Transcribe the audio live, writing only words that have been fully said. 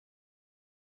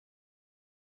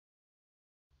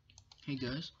Hey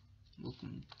guys,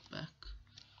 welcome back.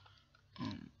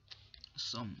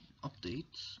 Some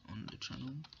updates on the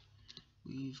channel.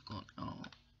 We've got our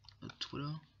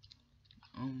Twitter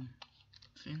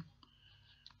thing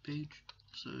page,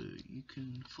 so you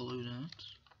can follow that.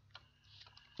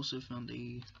 Also found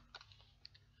a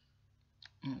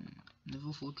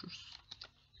Nether Fortress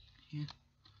here.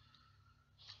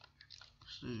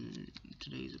 So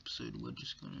today's episode we're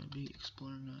just gonna be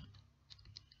exploring that.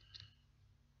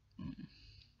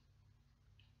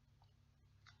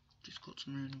 Just got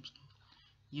some random stuff.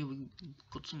 Yeah, we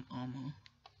got some armor,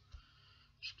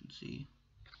 as you can see.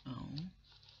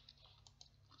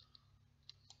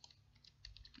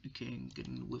 Okay, I'm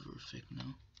getting the wither effect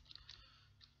now.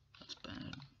 That's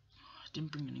bad. I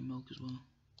didn't bring any milk as well.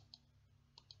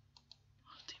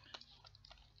 Oh, damn it.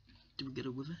 Did we get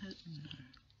a wither head?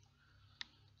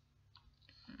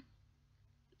 No.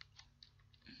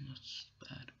 That's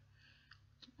bad.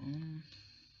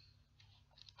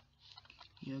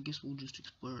 Yeah, I guess we'll just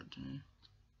explore it today.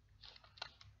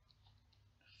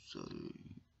 So,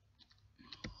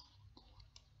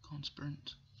 can't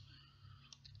sprint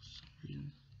for some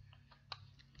reason.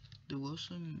 There were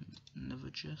some nether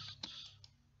chests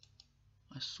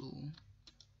I saw,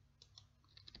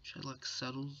 which had like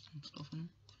saddles and stuff in them.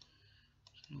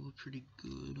 So they were pretty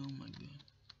good. Oh my god!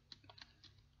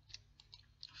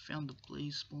 I found the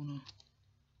blaze spawner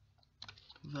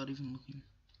without even looking.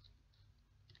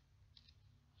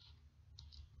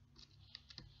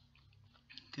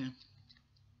 Okay,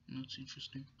 that's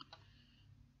interesting.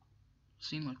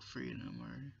 Seen like 3 of them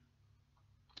already.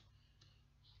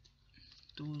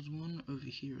 There was one over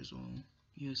here as well.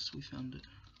 Yes, we found it.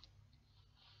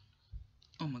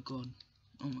 Oh my god.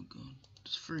 Oh my god.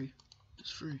 It's free.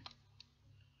 It's free.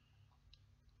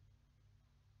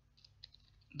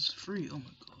 It's free. Oh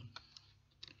my god.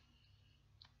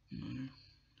 No.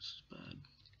 This is bad.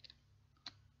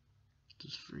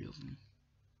 There's 3 of them.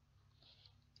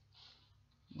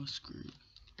 We're screwed.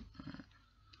 Alright.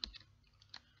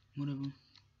 Whatever.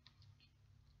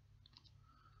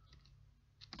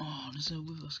 Oh, there's a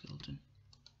wither skeleton.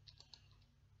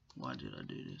 Why did I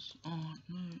do this? Oh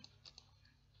no.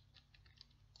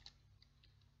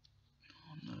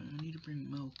 Oh no, I need to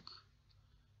bring milk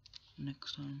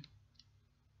next time.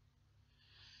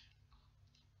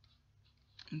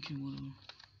 Okay, whatever.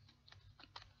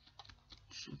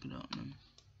 Check it out now.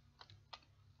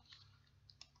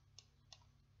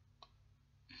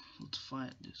 Let's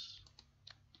fight this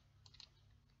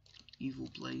evil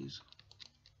blaze.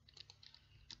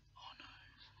 Oh no.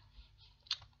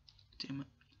 Damn it.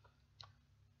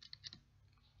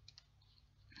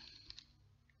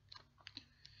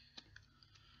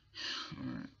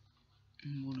 Alright.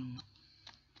 Whatever.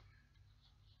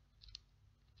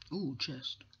 Ooh,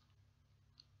 chest.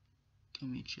 Give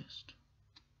me a chest.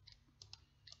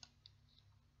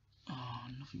 Oh,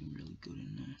 nothing really good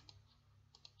in there.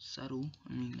 Saddle,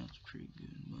 I mean that's pretty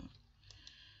good, but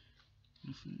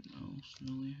nothing else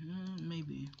really.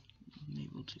 Maybe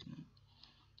we'll take that.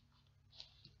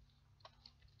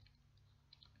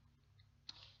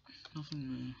 Nothing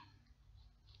there.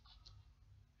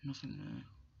 Nothing there.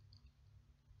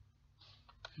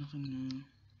 Nothing there.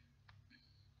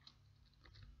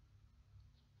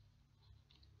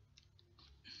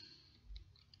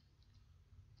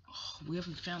 Oh, we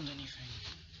haven't found anything.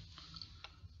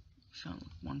 Found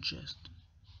like 1 chest.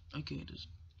 Okay, there's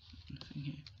nothing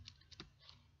here.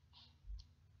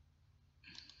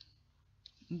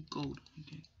 Ooh, gold.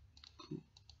 Okay, cool.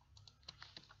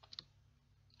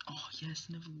 Oh yes,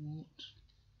 never walked.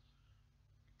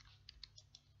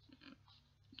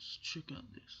 Let's check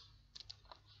out this.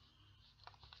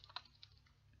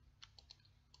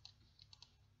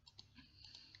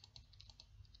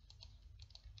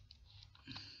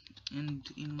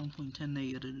 And in 1.10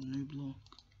 they added a new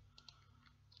block,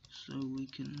 so we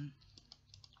can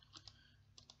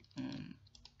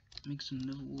make some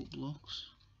nether wart blocks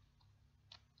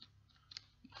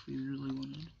if we really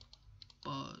wanted.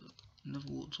 But nether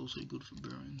wart's also good for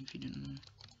burrowing if you didn't know.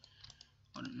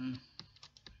 I don't know.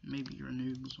 Maybe you're a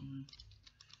noob or something.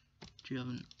 If you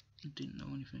didn't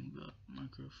know anything about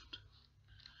Minecraft.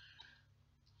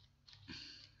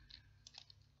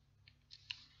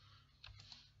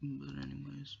 But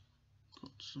anyways,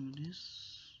 got some of this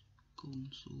golden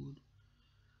sword.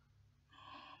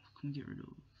 What can we get rid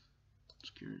of? Let's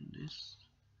get rid of this.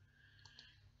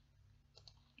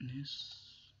 This.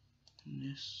 And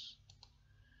this.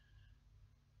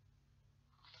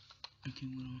 Okay,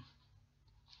 whatever.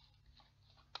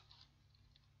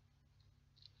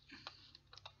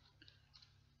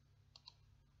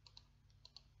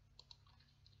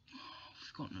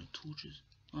 We've got no torches.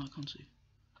 Oh, I can't see.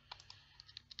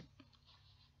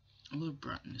 I'm gonna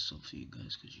brighten this up for you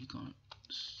guys because you can't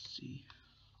see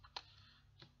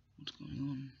what's going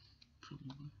on.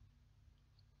 Probably.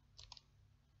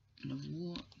 Another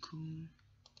what? Cool.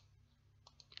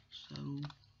 Saddle.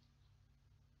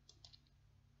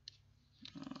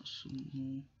 Some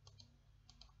more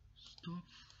stuff.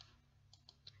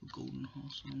 For golden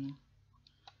horse armor.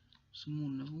 Some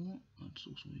more level up. That's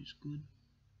also is good.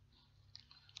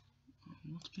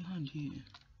 What's behind here?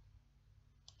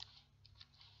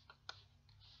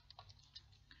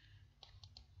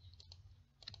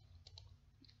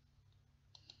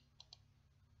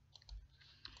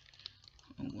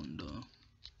 I wonder.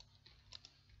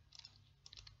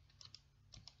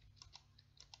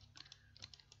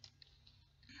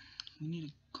 We need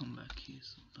to come back here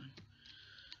sometime.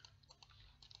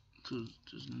 Because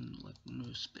there's like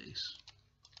no space.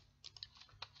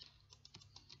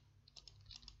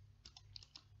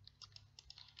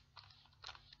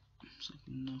 There's like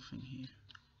nothing here.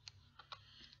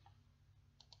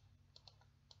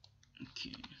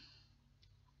 Okay.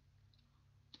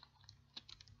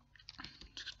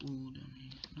 Let's explore down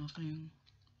here. Nothing.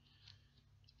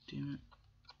 Damn it.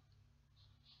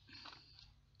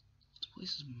 This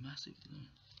place is massive though.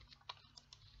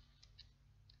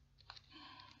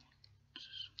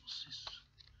 What's this?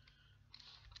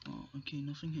 Oh, okay,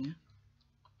 nothing here.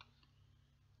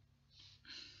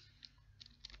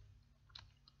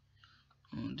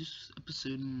 This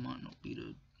episode might not be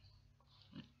the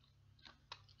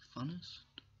funnest.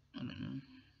 I don't know.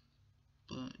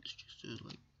 But it's just a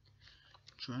like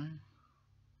try.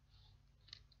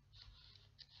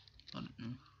 I don't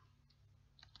know.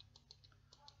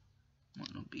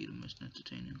 Might not be the most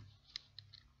entertaining.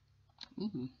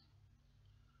 Ooh.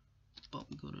 But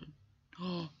we got it.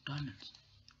 Oh, diamonds.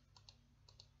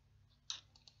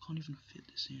 Can't even fit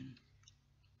this in.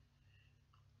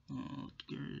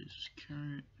 There's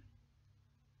carrot.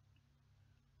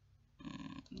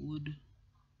 Wood.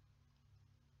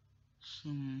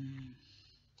 Some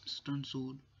stone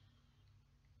sword.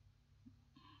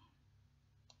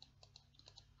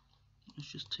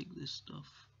 Let's just take this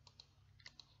stuff.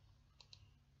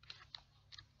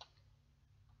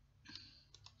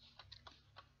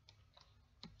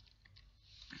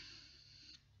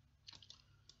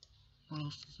 What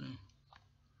else is there?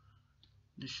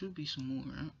 There should be some more,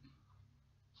 right?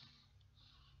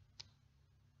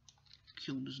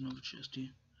 Kill, there's another chest here.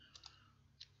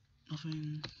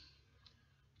 Nothing.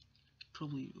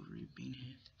 Probably already been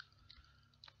here.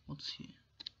 What's here?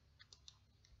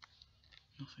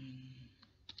 Nothing.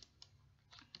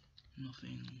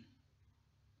 Nothing.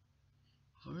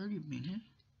 I've already been here.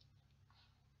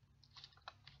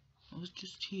 I was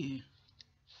just here.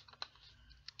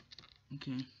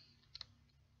 Okay.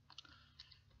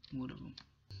 Whatever.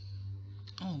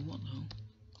 Oh, what the hell?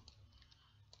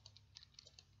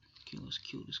 Okay, let's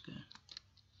kill this guy.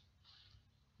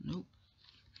 Nope.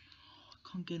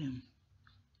 I can't get him.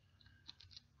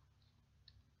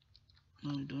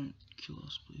 No, don't kill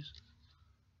us, please.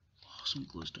 Oh, some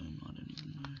glowstone. I don't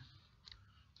even know.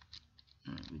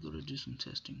 Alright, we gotta do some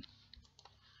testing.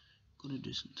 Gotta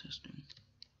do some testing.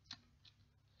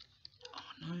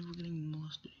 Oh no, we're getting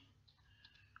molested.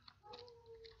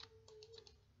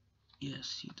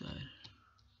 Yes, he died.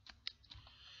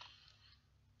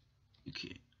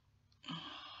 Okay.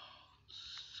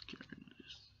 Scared of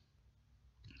this.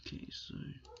 Okay, so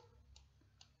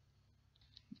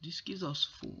this gives us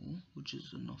 4, which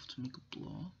is enough to make a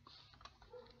block.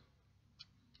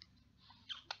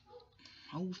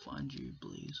 I will find you,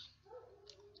 Blaze.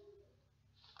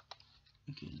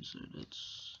 Okay, so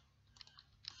that's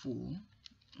 4.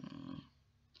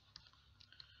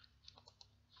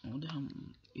 I wonder how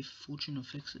if fortune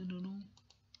affects it at all.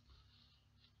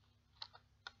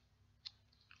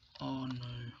 Oh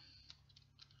no.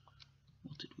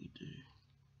 What did we do?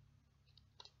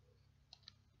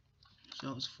 So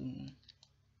that was 4.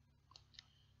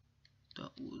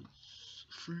 That was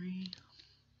 3.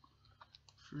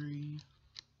 3.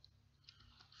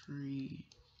 3.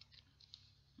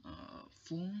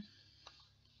 4.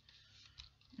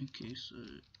 Okay, so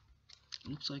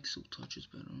looks like silk touch is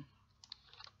better.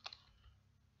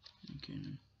 Okay.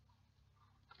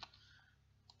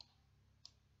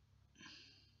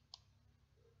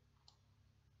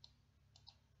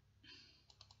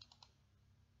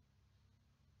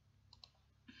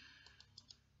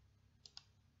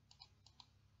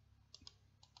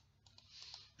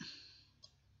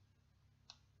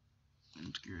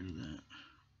 Let's get rid of that.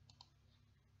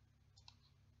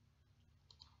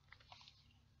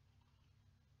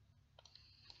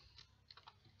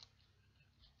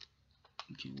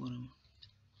 Okay, whatever.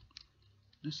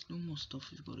 There's still more stuff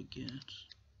we've got to get.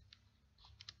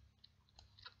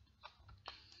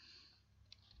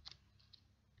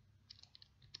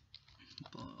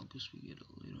 But I guess we get it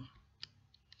later.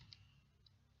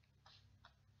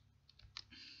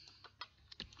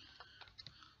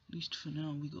 At least for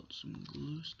now we got some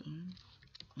glowstone.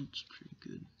 That's pretty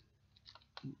good.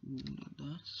 We'll need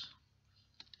that.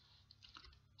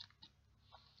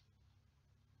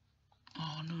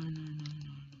 Oh no no no no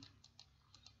no.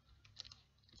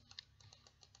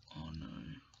 Oh no.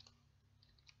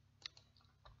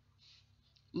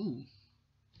 Ooh.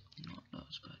 No, that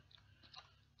was bad.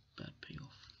 Bad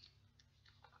payoff.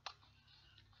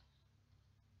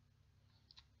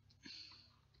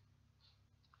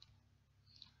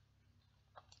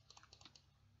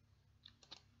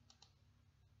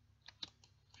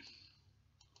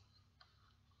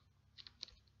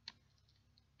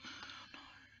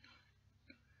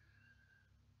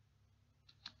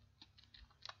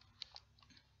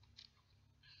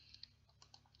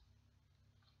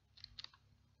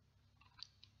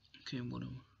 Okay,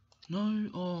 whatever. No,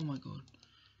 oh my god.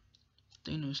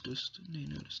 They noticed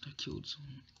I killed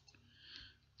someone.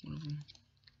 One of them.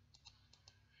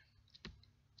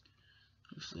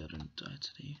 Hopefully I don't die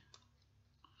today.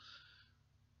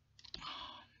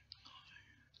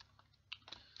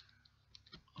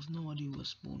 I've no idea where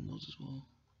spawn was as well.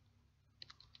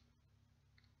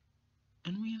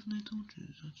 And we have no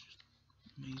torches, that's just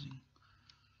amazing.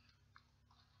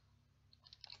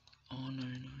 Oh no, no, no,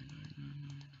 no, no,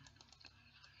 no.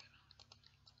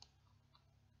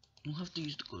 We'll have to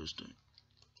use the glowstone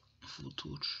for the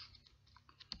torch.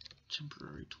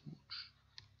 Temporary torch.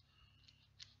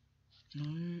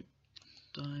 No,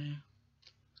 die.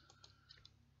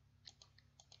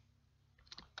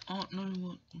 Oh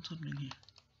no, what's happening here?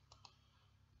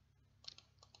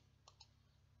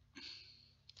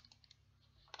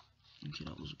 Okay,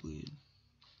 that was weird.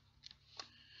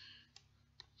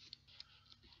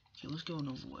 Okay, let's go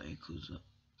another way, because that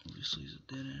obviously is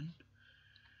a dead end.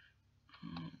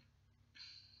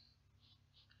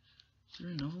 Is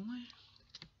there another way?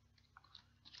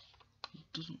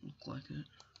 It doesn't look like it.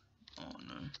 Oh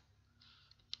no.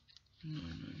 No, no, no,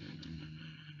 no, no, no,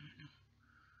 no, no.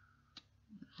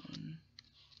 Run.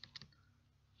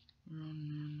 Run,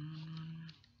 run, run, run.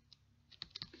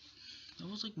 That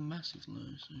was like massive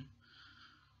low, so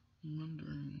I'm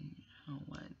wondering how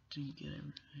I didn't get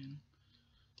everything.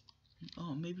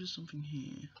 Oh, maybe there's something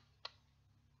here.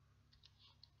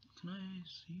 Can I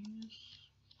see this?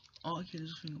 Oh, okay,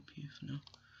 there's a thing up here for now.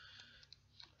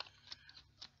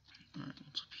 Alright,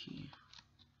 what's up here?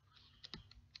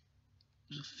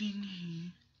 There's a thing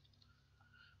here.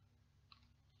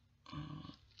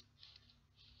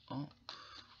 Up.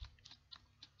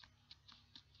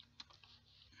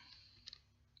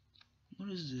 What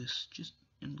is this? Just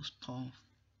endless path.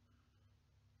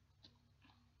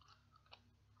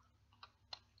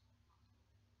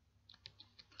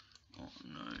 Oh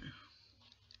no.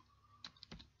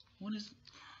 What is...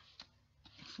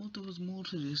 I thought there was more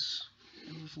to this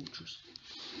Nether Fortress.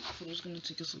 I thought it was going to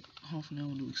take us like half an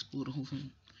hour to explore the whole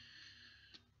thing.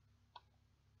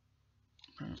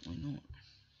 Apparently not.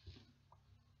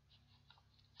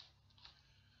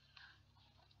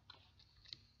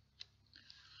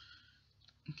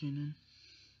 Okay then.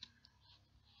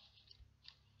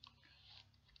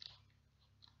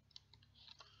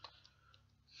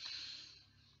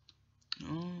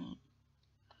 Oh,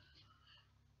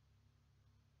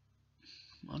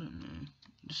 I don't know.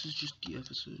 This is just the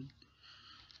episode.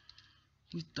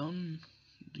 We've done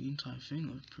the entire thing,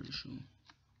 I'm pretty sure.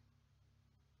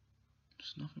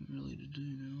 There's nothing really to do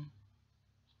now.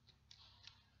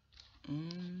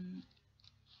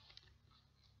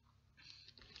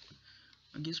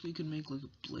 I guess we could make like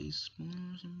a blaze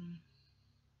spawn or something.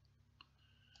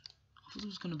 I thought there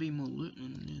was gonna be more loot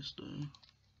in this though.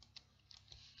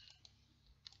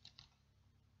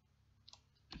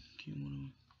 Okay,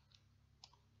 whatever.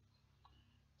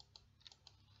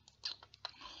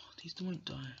 Oh, these two won't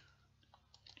die.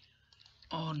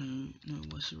 Oh no, no,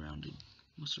 we're surrounded.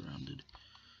 We're surrounded.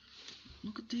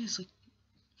 Look at this, like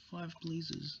 5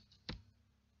 blazes.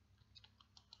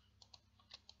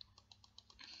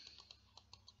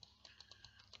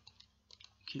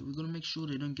 Okay, we're gonna make sure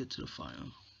they don't get to the fire.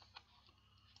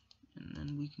 And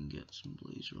then we can get some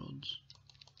blaze rods.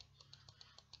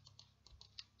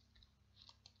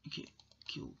 Okay,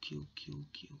 kill, kill, kill,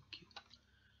 kill, kill.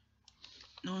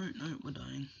 No, no, we're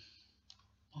dying.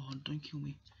 Oh, don't kill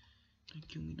me. Don't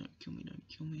kill me, don't kill me, don't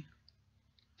kill me.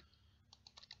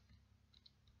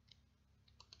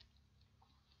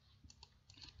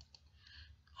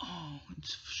 Oh,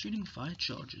 it's shooting fire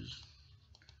charges.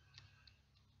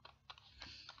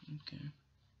 Okay.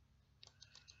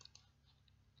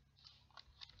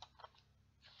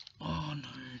 Oh no.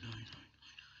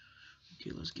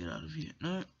 Okay, let's get out of here.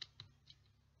 No.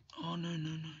 Oh no.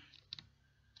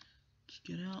 Let's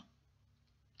get out.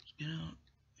 Get out.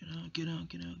 Get out.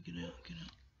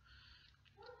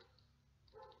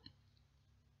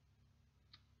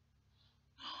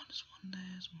 Oh, there's one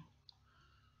there as well.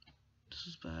 This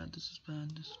is bad.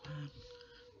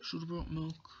 Should have brought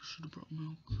milk.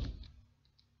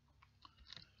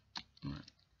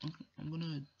 Alright. I'm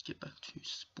gonna get back to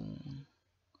spawn.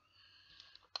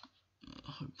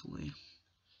 Hopefully.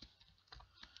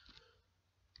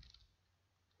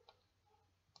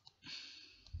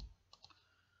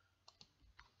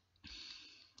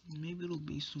 Maybe it'll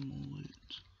be some more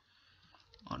loot.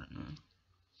 I don't know.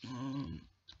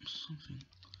 Something.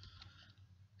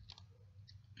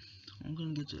 I'm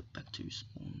gonna get it back to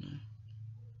spawn now.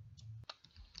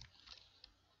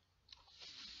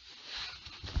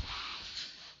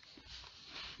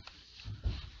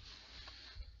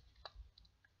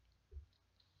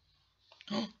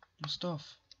 Oh, my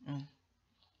stuff. Oh.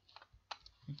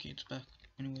 Okay, it's back.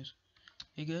 Anyways.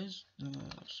 Hey guys,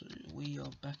 so we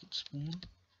are back at spawn.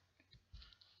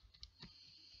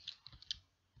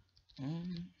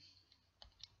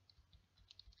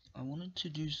 I wanted to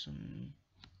do some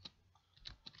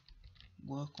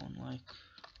work on like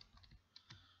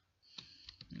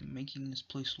making this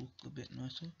place look a bit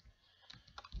nicer.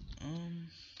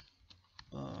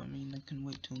 But I mean, I can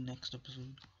wait till next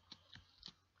episode.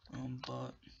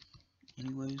 But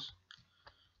anyways,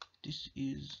 this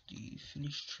is the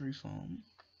finished tree farm.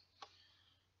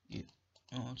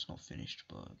 It's not finished,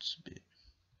 but it's a bit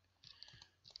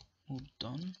all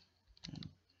done.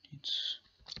 It's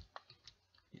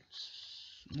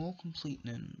more complete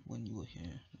than when you were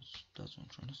here. That's what I'm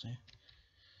trying to say.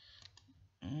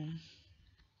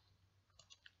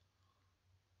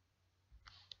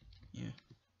 Yeah.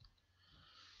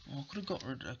 Oh, I could have got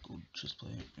rid of that gold chest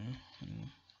plate.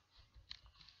 Anyway.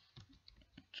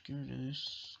 Let's get rid of this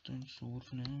stone sword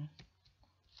for now.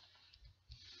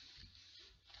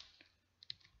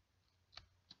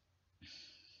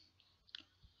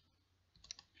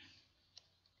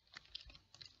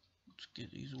 Let's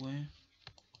get these away.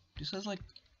 This has like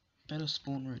better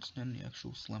spawn rates than the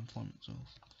actual slime farm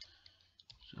itself.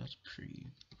 So that's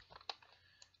pretty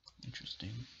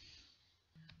interesting.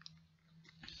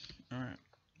 Alright,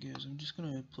 guys, I'm just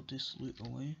gonna put this loot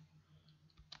away.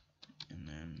 And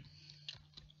then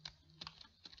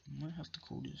I might have to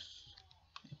call this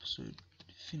episode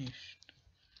finished.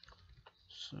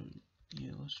 So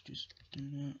yeah, let's just do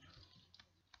that.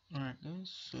 Alright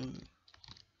guys, so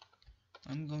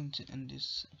I'm going to end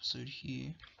this episode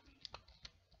here.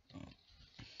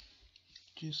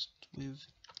 Just with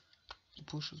the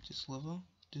push of this lever,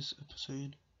 this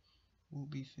episode will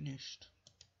be finished.